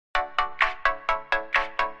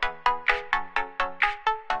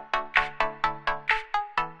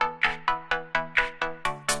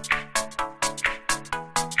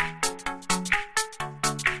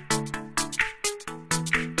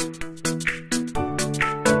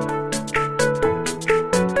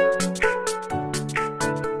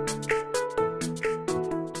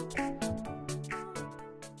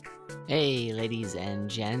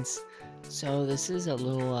gents. So this is a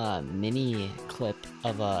little mini clip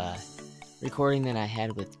of a recording that I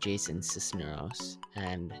had with Jason Sisneros,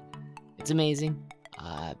 and it's amazing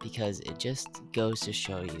because it just goes to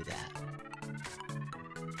show you that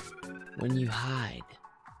when you hide,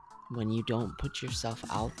 when you don't put yourself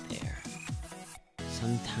out there,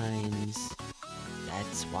 sometimes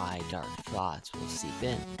that's why dark thoughts will seep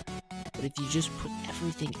in. But if you just put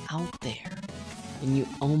everything out there and you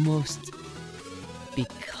almost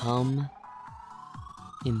become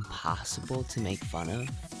impossible to make fun of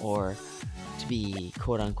or to be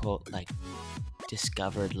quote unquote like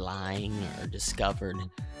discovered lying or discovered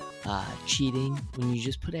cheating, when you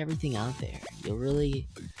just put everything out there, you'll really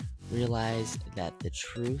realize that the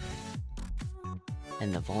truth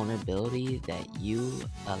and the vulnerability that you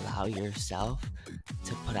allow yourself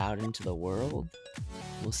to put out into the world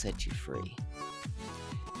will set you free.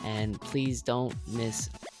 And please don't miss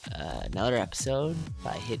another episode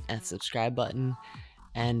by hitting that subscribe button,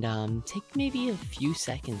 and take maybe a few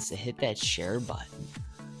seconds to hit that share button.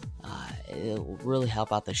 It'll really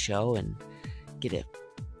help out the show and get it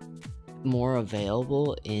more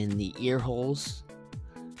available in the ear holes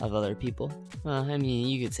of other people. I mean,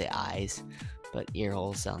 you could say eyes, but ear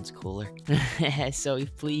hole sounds cooler. So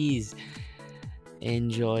please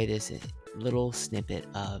enjoy this little snippet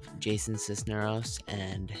of Jason Sisneros,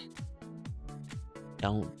 and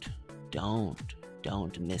don't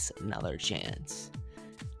miss another chance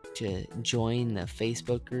to join the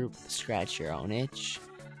Facebook group Scratch Your Own Itch,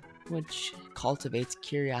 which cultivates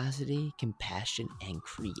curiosity, compassion, and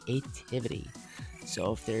creativity.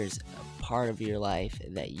 So if there's a part of your life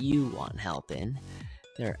that you want help in,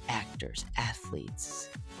 there are actors, athletes,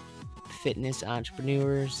 fitness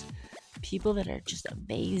entrepreneurs, people that are just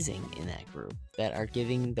amazing in that group, that are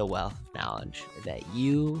giving the wealth of knowledge that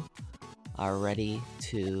you are ready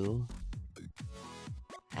to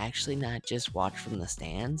actually not just watch from the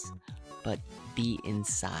stands, but be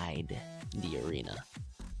inside the arena.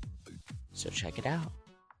 So check it out.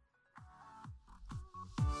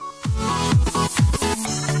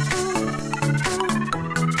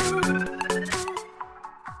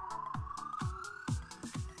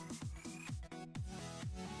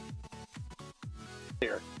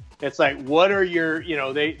 It's like, what are your,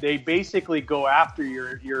 they basically go after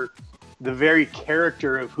the very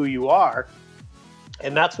character of who you are.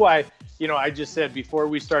 And that's why, I just said before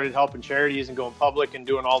we started helping charities and going public and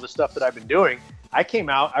doing all the stuff that I've been doing, I came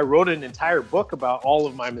out, I wrote an entire book about all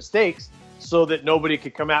of my mistakes so that nobody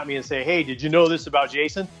could come at me and say, hey, did you know this about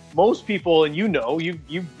Jason? Most people, and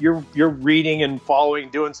you're reading and following,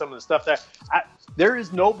 doing some of the stuff that there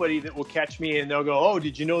is nobody that will catch me and they'll go, oh,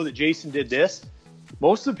 did you know that Jason did this?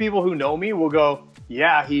 Most of the people who know me will go,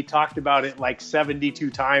 yeah, he talked about it like 72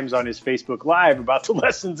 times on his Facebook Live about the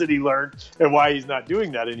lessons that he learned and why he's not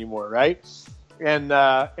doing that anymore, right?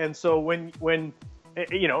 And so when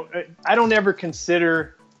I don't ever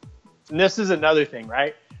consider, and this is another thing,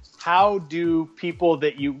 right? How do people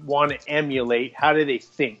that you want to emulate, how do they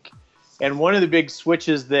think? And one of the big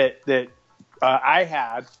switches that I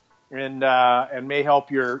had, and may help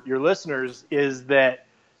your listeners, is that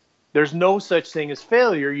there's no such thing as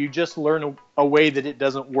failure. You just learn a way that it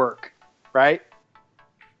doesn't work, right?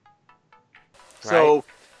 So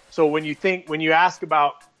when you ask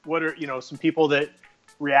about what are, some people that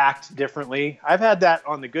react differently, I've had that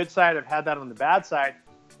on the good side, I've had that on the bad side.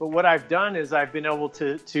 But what I've done is I've been able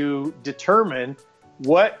to determine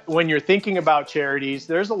when you're thinking about charities,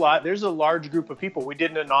 there's a large group of people. We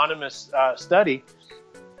did an anonymous study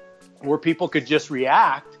where people could just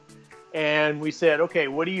react. And we said, okay,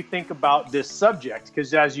 what do you think about this subject?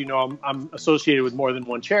 Because as you know, I'm associated with more than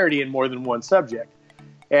one charity and more than one subject.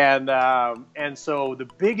 And so the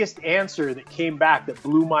biggest answer that came back that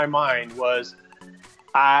blew my mind was,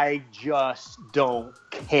 I just don't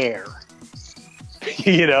care.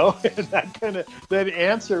 And that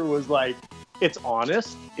answer was like, it's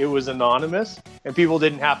honest, it was anonymous, and people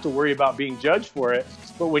didn't have to worry about being judged for it.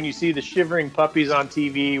 But when you see the shivering puppies on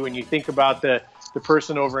TV, when you think about the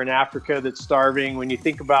person over in Africa that's starving, when you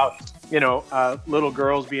think about, little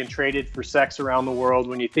girls being traded for sex around the world,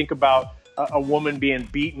 when you think about a woman being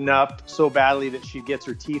beaten up so badly that she gets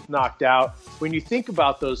her teeth knocked out, when you think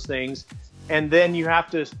about those things, and then you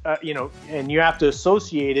have to, and you have to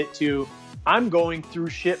associate it to, I'm going through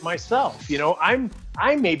shit myself.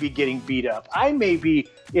 I may be getting beat up. I may be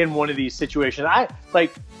in one of these situations.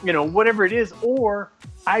 Whatever it is, or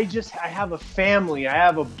I have a family, I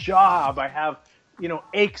have a job, I have,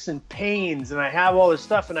 aches and pains, and I have all this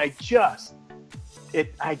stuff, and I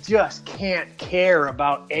just can't care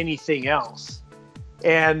about anything else.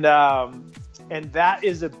 And And that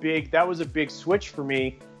was a big switch for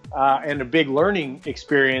me, and a big learning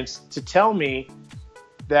experience to tell me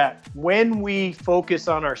that when we focus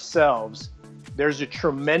on ourselves, there's a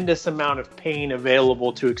tremendous amount of pain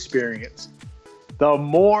available to experience. The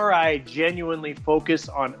more I genuinely focus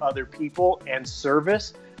on other people and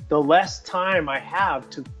service, the less time I have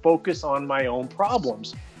to focus on my own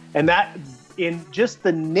problems. And that, in just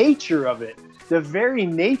the nature of it, the very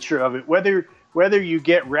nature of it, whether you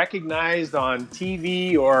get recognized on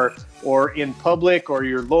TV or in public or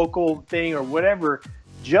your local thing or whatever,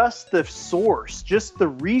 just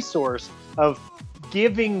the resource of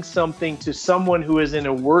giving something to someone who is in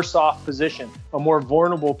a worse off position, a more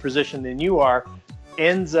vulnerable position than you are,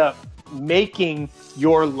 ends up making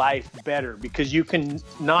your life better, because you can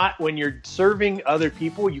not, when you're serving other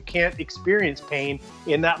people, you can't experience pain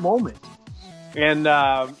in that moment. And,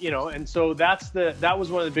 and so that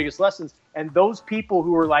was one of the biggest lessons. And those people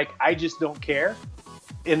who were like, I just don't care,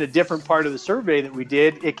 in a different part of the survey that we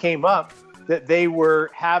did, it came up that they were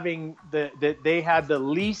having that they had the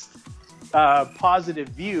least positive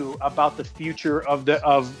view about the future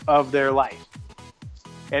of their life.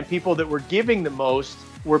 And people that were giving the most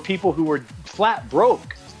were people who were flat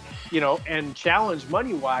broke, and challenged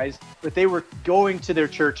money-wise, but they were going to their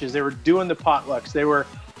churches, they were doing the potlucks, they were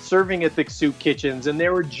serving at the soup kitchens, and they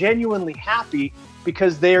were genuinely happy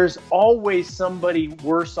because there's always somebody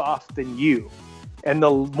worse off than you. And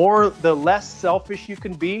the less selfish you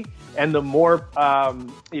can be, and the more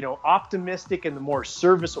optimistic and the more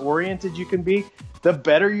service-oriented you can be, the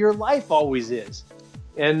better your life always is.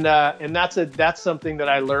 And that's something that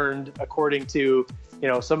I learned, according to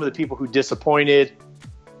some of the people who disappointed.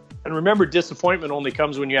 And remember, disappointment only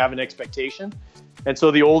comes when you have an expectation. And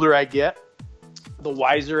so the older I get, the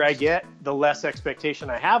wiser I get, the less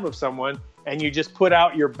expectation I have of someone, and you just put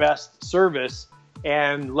out your best service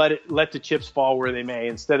and let the chips fall where they may,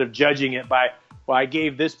 instead of judging it by, well, I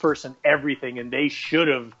gave this person everything and they should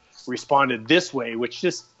have responded this way, which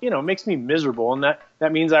just, makes me miserable. And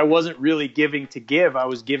that means I wasn't really giving to give, I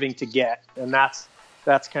was giving to get. And that's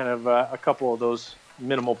kind of a couple of those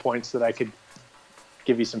minimal points that I could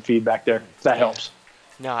give you some feedback there. That helps.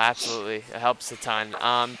 No, absolutely. It helps a ton.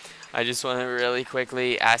 I just want to really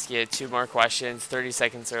quickly ask you 2 more questions, 30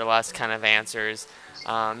 seconds or less kind of answers,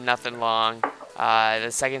 nothing long. The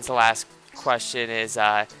second to last question is,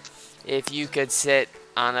 if you could sit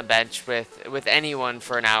on a bench with anyone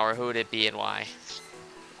for an hour, who would it be and why?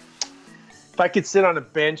 If I could sit on a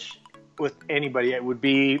bench with anybody, it would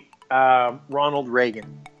be Ronald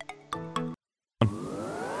Reagan.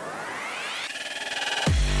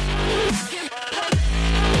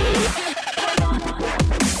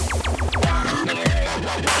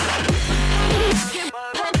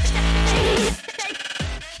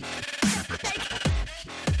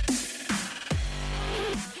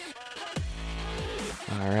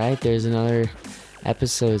 All right, there's another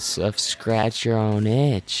episode of Scratch Your Own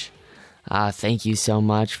Itch. Thank you so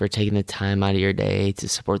much for taking the time out of your day to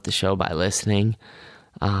support the show by listening.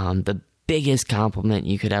 The biggest compliment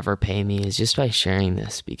you could ever pay me is just by sharing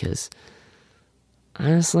this, because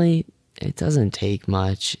honestly, it doesn't take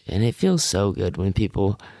much, and it feels so good when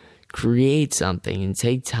people create something and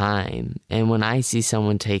take time. And when I see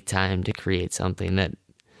someone take time to create something that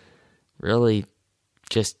really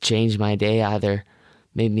just changed my day, either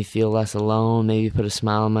made me feel less alone, maybe put a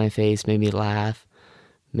smile on my face, made me laugh,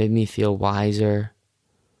 made me feel wiser,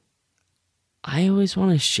 I always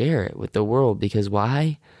want to share it with the world. Because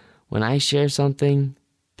why? When I share something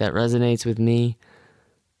that resonates with me,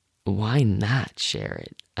 why not share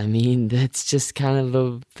it? I mean, that's just kind of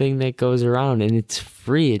the thing that goes around, and it's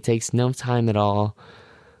free. It takes no time at all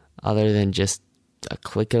other than just a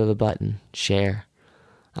click of the button, share,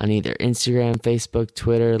 on either Instagram, Facebook,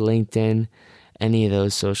 Twitter, LinkedIn. Any of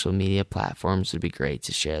those social media platforms would be great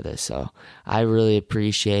to share this. So I really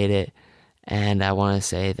appreciate it. And I want to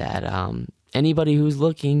say that anybody who's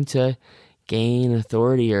looking to gain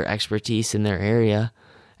authority or expertise in their area,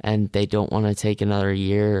 and they don't want to take another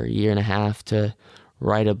year or year and a half to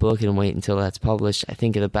write a book and wait until that's published, I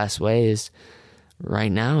think the best way is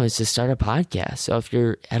right now is to start a podcast. So if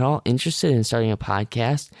you're at all interested in starting a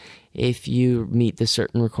podcast, if you meet the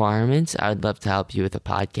certain requirements, I would love to help you with a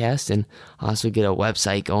podcast and also get a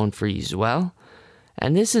website going for you as well.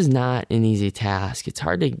 And this is not an easy task. It's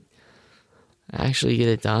hard to actually get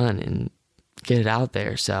it done and get it out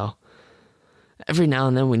there. So every now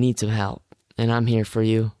and then we need some help, and I'm here for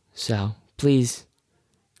you. So please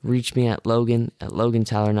reach me at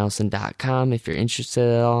logan@logantylernelson.com if you're interested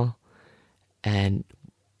at all. And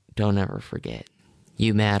don't ever forget,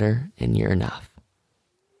 you matter and you're enough.